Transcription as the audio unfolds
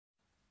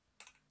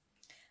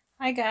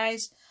Hi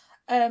guys,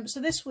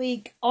 so this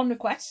week on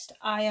request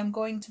I am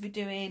going to be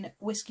doing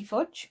whiskey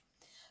fudge.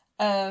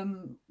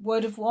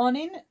 Word of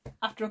warning,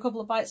 after a couple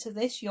of bites of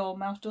this your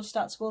mouth does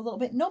start to go a little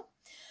bit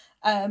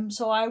numb,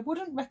 so I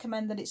wouldn't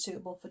recommend that it's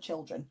suitable for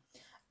children.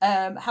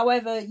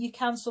 However, you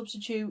can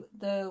substitute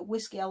the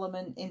whiskey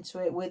element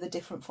into it with a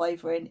different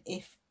flavouring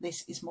if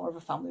this is more of a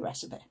family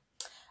recipe.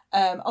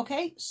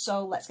 Okay,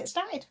 so let's get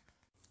started.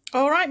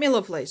 Alright my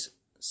lovelies.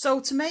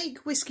 So to make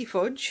whiskey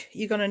fudge,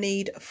 you're going to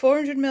need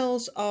 400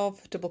 ml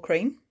of double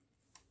cream,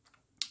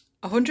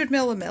 100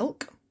 ml of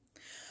milk,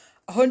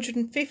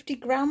 150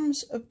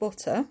 grams of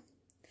butter,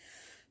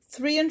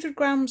 300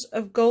 grams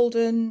of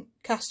golden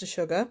caster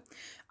sugar.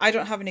 I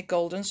don't have any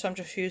golden, so I'm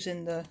just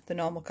using the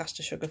normal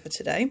caster sugar for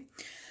today.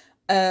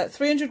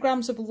 300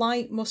 grams of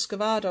light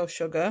muscovado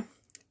sugar.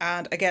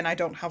 And again, I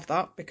don't have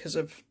that because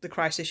of the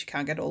crisis, you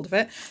can't get hold of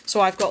it. So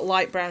I've got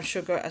light brown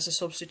sugar as a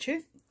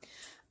substitute.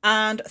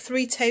 And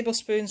 3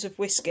 tablespoons of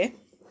whiskey.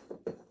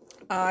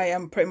 I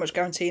am pretty much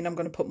guaranteeing I'm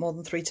going to put more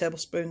than 3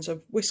 tablespoons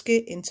of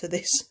whiskey into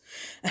this.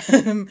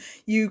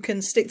 You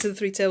can stick to the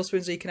 3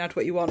 tablespoons or you can add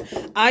what you want.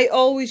 I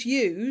always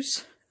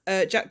use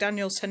Jack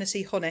Daniel's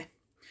Tennessee Honey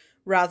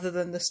rather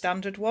than the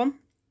standard one.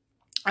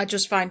 I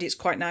just find it's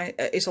quite nice.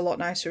 It's a lot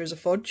nicer as a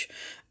fudge.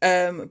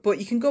 But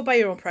you can go by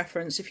your own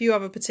preference. If you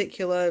have a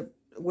particular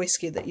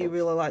whiskey that you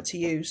really like to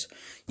use,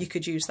 you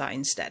could use that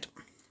instead.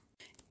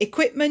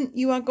 Equipment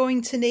you are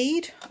going to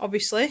need,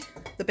 obviously,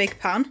 the big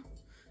pan,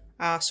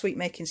 our sweet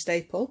making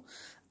staple,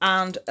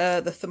 and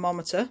the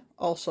thermometer,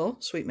 also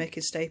sweet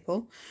making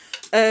staple.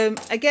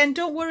 Again,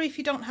 don't worry if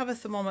you don't have a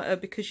thermometer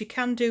because you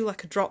can do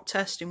like a drop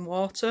test in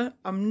water.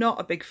 I'm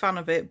not a big fan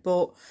of it,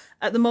 but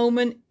at the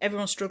moment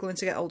everyone's struggling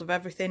to get hold of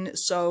everything,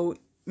 so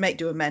make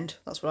do amend.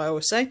 That's what I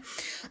always say.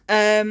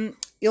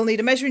 You'll need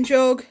a measuring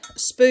jug, a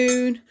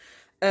spoon,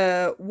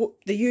 the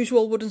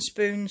usual wooden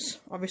spoons,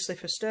 obviously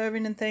for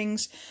stirring and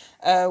things,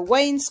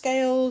 weighing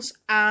scales,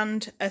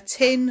 and a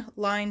tin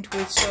lined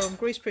with some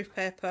greaseproof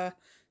paper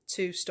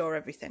to store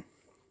everything.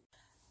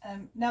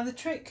 Now the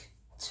trick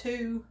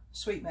to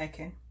sweet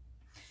making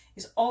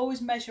is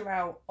always measure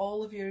out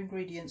all of your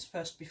ingredients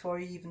first before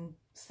you even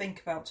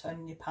think about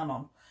turning your pan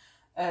on.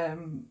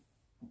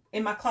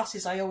 In my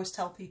classes I always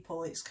tell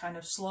people it's kind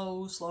of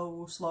slow,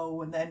 slow,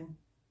 slow, and then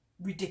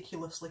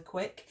ridiculously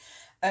quick.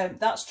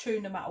 That's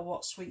true no matter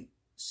what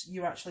sweets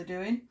you're actually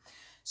doing.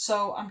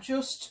 So I'm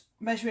just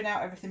measuring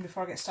out everything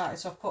before I get started.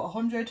 So I've put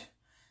 100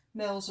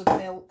 ml of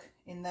milk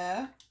in there.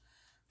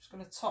 I'm just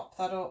going to top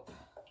that up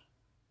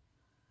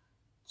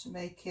to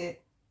make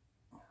it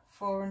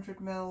 400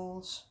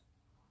 ml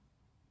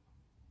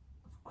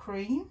of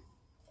cream.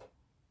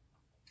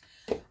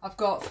 I've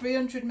got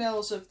 300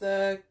 ml of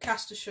the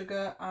caster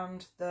sugar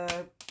and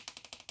the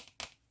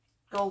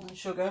golden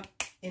sugar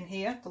in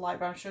here, the light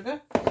brown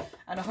sugar,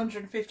 and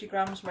 150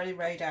 grams ready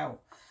weighed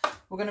out.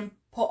 We're going to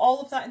put all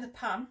of that in the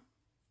pan.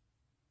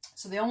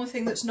 So the only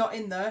thing that's not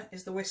in there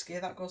is the whiskey,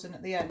 that goes in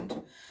at the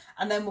end.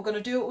 And then we're going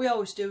to do what we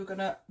always do, we're going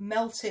to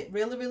melt it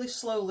really, really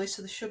slowly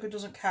so the sugar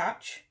doesn't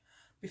catch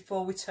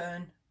before we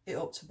turn it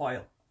up to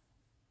boil.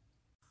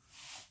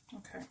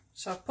 Okay,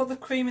 so I've put the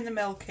cream and the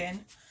milk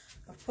in,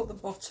 I've put the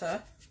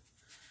butter,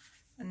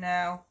 and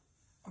now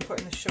I'm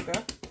putting the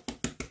sugar.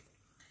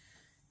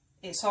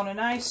 It's on a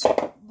nice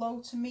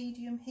low to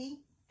medium heat,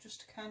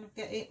 just to kind of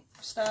get it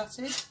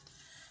started.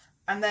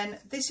 And then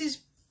this is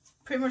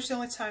pretty much the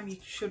only time you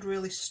should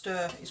really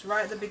stir, is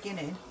right at the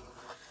beginning,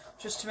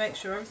 just to make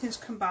sure everything's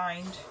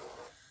combined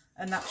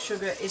and that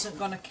sugar isn't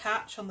going to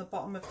catch on the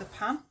bottom of the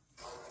pan.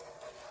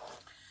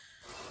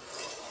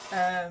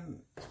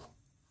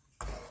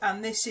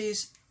 And this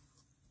is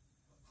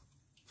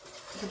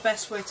the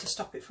best way to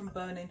stop it from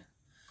burning.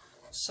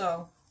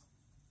 So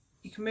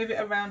you can move it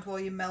around while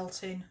you're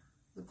melting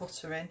the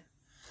butter in,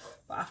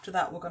 but after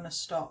that we're going to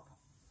stop.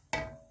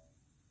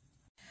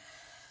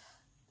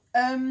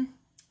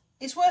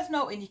 It's worth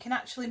noting you can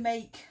actually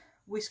make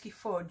whiskey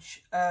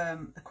fudge a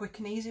quick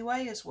and easy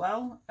way as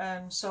well.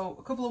 So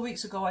a couple of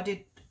weeks ago I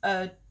did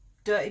a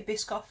dirty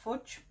Biscoff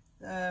fudge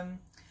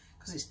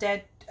because it's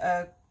dead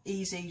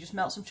easy. You just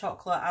melt some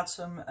chocolate, add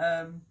some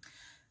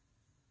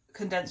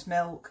condensed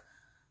milk,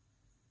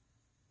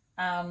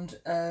 and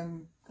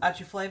add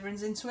your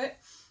flavourings into it.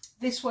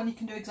 This one you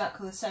can do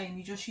exactly the same.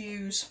 You just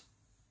use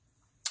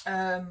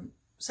same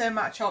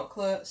amount of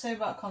chocolate, same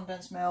amount of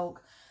condensed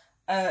milk,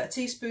 a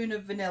teaspoon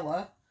of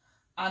vanilla,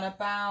 and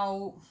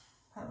about,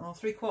 I don't know,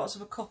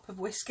 3/4 cup of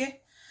whiskey,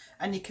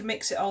 and you can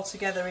mix it all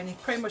together in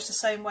pretty much the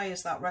same way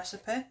as that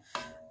recipe,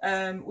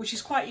 which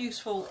is quite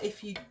useful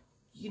if you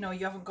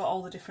haven't got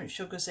all the different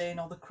sugars in,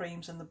 all the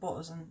creams and the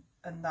butters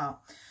and that.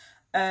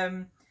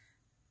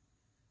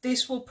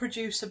 This will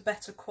produce a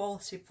better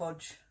quality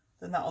fudge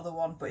than that other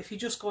one, but if you're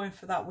just going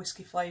for that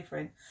whiskey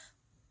flavouring,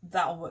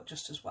 that'll work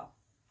just as well.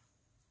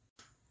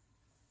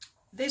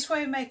 This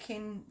way of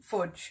making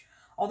fudge,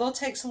 although it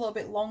takes a little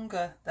bit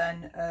longer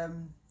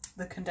than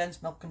the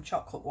condensed milk and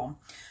chocolate one,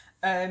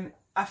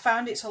 I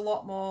found it's a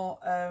lot more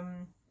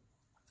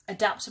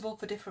adaptable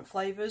for different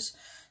flavours.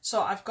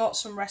 So I've got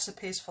some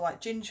recipes for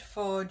like ginger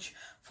fudge,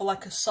 for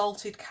like a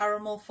salted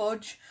caramel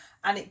fudge,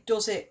 and it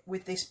does it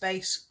with this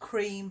base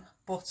cream,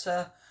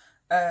 butter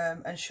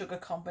and sugar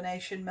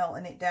combination,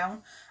 melting it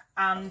down.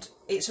 And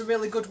it's a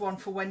really good one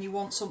for when you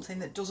want something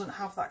that doesn't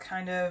have that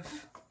kind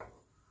of,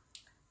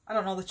 I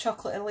don't know, the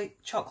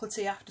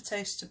chocolatey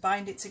aftertaste to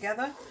bind it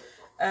together.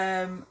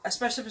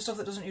 Especially for stuff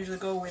that doesn't usually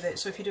go with it.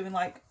 So if you're doing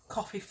like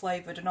coffee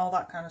flavoured and all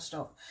that kind of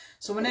stuff.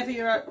 So whenever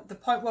you're at the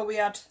point where we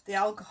add the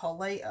alcohol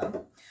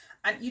later,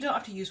 and you don't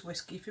have to use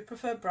whiskey. If you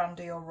prefer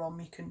brandy or rum,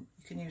 you can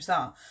use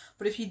that.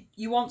 But if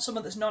you want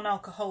something that's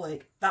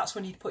non-alcoholic, that's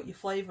when you'd put your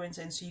flavourings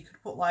in. So you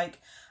could put like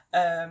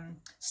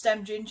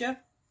stem ginger,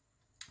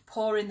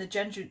 pour in the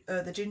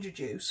ginger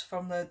juice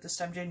from the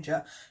stem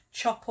ginger,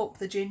 chop up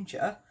the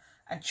ginger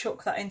and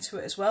chuck that into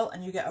it as well,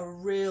 and you get a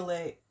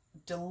really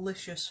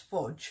delicious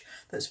fudge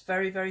that's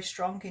very, very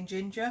strong in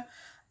ginger.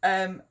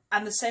 And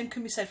the same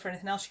can be said for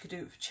anything else. You could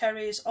do it for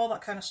cherries, all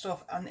that kind of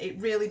stuff, and it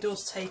really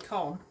does take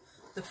on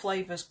the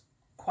flavours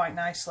quite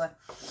nicely.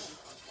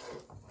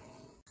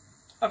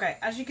 Okay,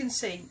 as you can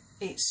see,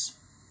 it's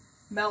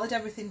melted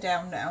everything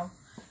down now,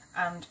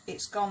 and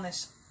it's gone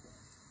this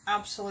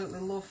absolutely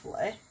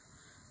lovely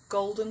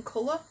golden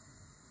colour.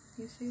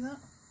 You see that?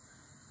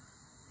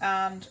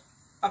 And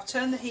I've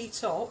turned the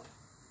heat up.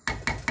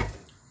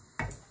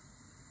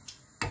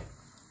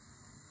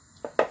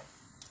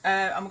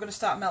 I'm going to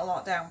start melting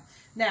that down.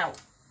 Now,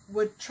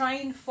 we're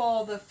trying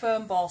for the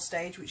firm ball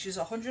stage, which is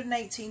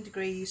 118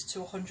 degrees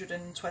to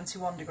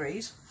 121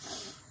 degrees.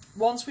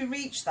 Once we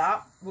reach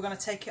that, we're going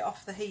to take it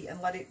off the heat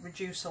and let it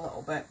reduce a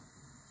little bit.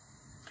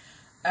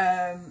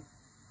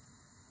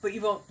 But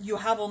you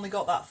have only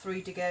got that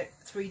 3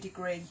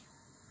 degree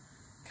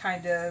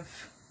kind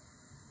of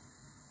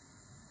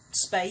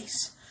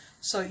space,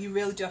 so you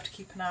really do have to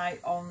keep an eye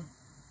on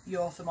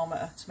your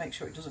thermometer to make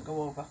sure it doesn't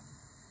go over.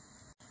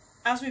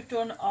 As we've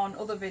done on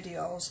other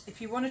videos,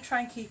 if you want to try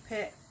and keep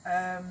it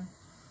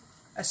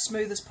as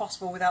smooth as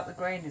possible without the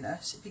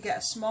graininess, if you get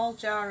a small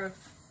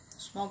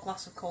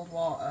glass of cold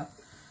water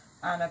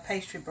and a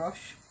pastry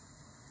brush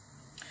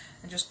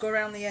and just go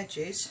around the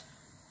edges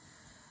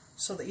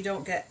so that you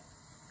don't get,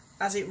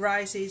 as it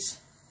rises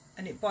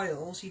and it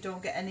boils, you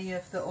don't get any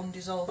of the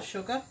undissolved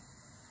sugar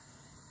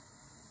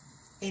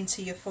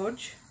into your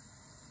fudge,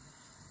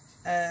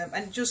 and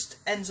it just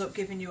ends up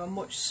giving you a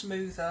much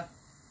smoother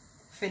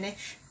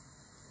finish.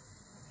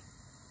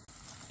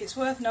 It's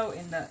worth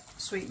noting that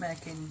sweet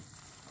making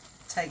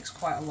takes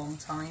quite a long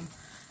time,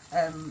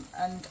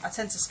 and I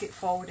tend to skip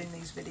forward in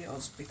these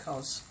videos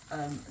because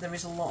there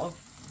is a lot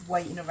of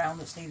waiting around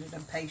that's needed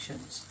and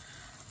patience.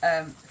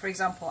 For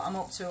example, I'm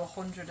up to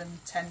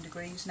 110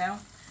 degrees now,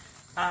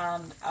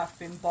 and I've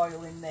been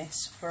boiling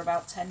this for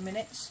about 10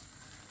 minutes,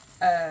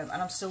 and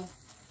I'm still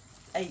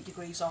 8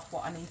 degrees off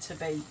what I need to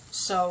be.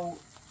 So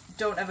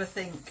don't ever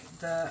think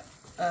that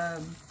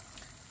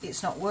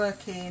it's not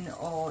working,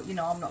 or you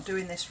know, I'm not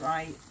doing this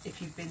right.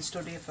 If you've been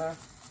studying for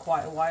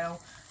quite a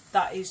while,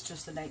 that is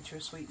just the nature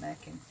of sweet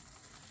making.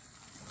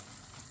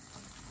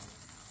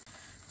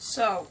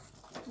 So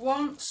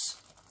once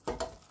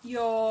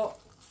your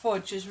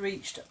fudge has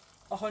reached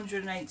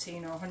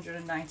 118 or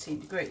 119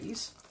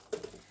 degrees,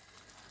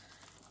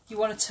 you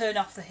want to turn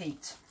off the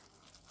heat,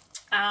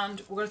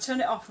 and we're going to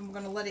turn it off and we're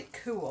going to let it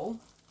cool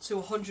to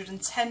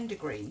 110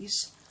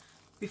 degrees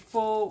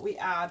before we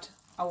add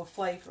our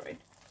flavouring.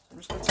 I'm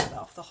just going to take that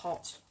off the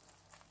hot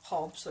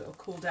hob so it'll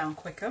cool down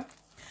quicker.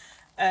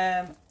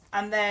 And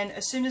then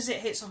as soon as it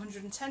hits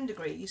 110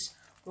 degrees,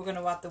 we're going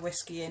to add the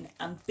whiskey in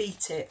and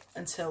beat it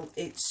until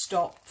it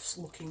stops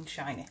looking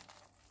shiny.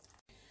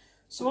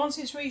 So once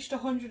it's reached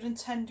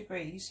 110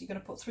 degrees, you're going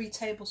to put 3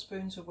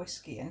 tablespoons of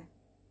whiskey in.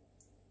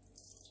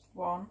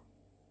 1,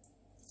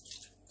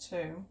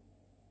 2,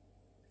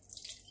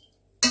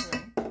 3.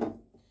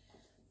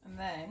 And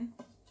then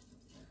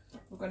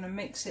we're going to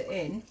mix it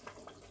in.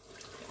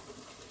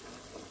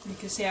 You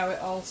can see how it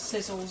all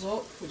sizzles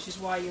up, which is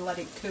why you let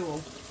it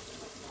cool.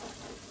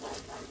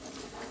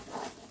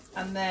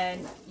 And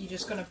then you're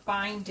just going to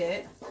bind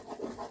it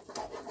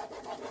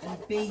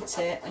and beat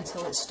it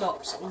until it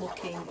stops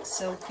looking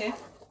silky.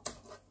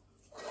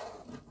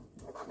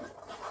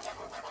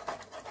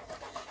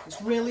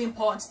 It's really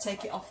important to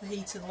take it off the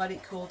heat and let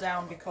it cool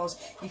down, because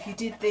if you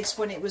did this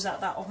when it was at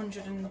that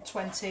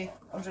 120,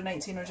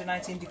 118,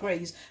 119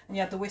 degrees and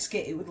you had the whiskey,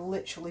 it would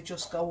literally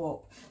just go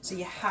up. So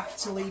you have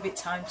to leave it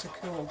time to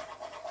cool.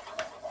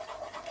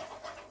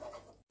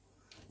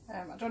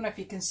 I don't know if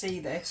you can see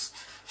this,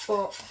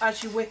 but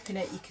as you're whipping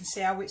it, you can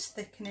see how it's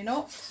thickening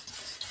up.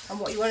 And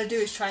what you want to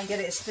do is try and get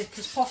it as thick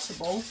as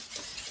possible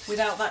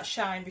without that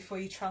shine before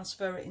you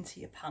transfer it into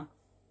your pan.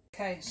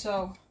 Okay,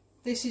 so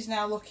this is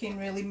now looking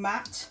really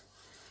matte.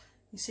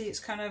 You see it's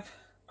kind of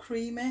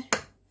creamy.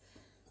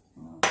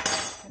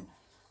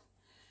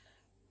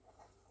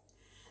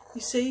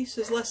 You see, so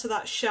there's less of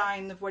that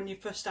shine of when you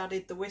first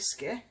added the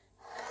whiskey,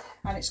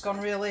 and it's gone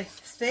really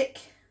thick.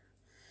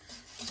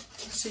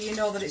 So you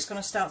know that it's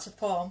going to start to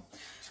form.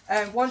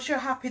 Once you're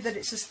happy that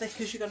it's as thick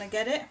as you're going to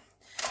get it,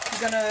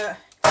 you're going to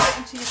it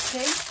into your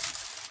tin,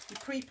 you're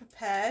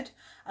pre-prepared,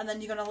 and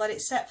then you're going to let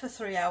it set for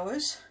 3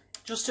 hours,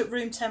 just at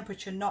room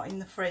temperature, not in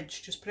the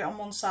fridge. Just put it on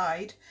one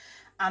side,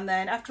 and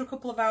then after a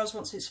couple of hours,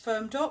 once it's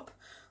firmed up,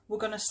 we're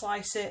going to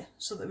slice it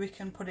so that we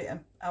can put it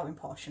out in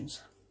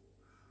portions.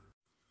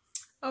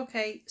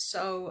 Okay,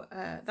 so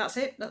that's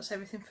it. That's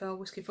everything for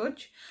Whisky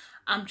Fudge.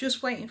 I'm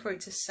just waiting for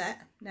it to set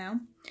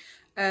now.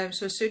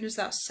 So as soon as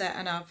that's set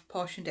and I've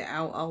portioned it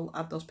out, I'll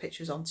add those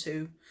pictures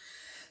onto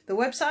the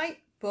website.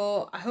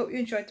 But I hope you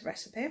enjoyed the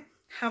recipe.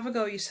 Have a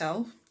go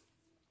yourself.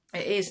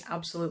 It is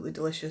absolutely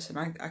delicious, and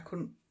I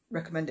couldn't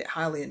recommend it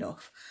highly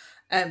enough.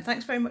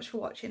 Thanks very much for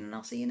watching, and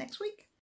I'll see you next week.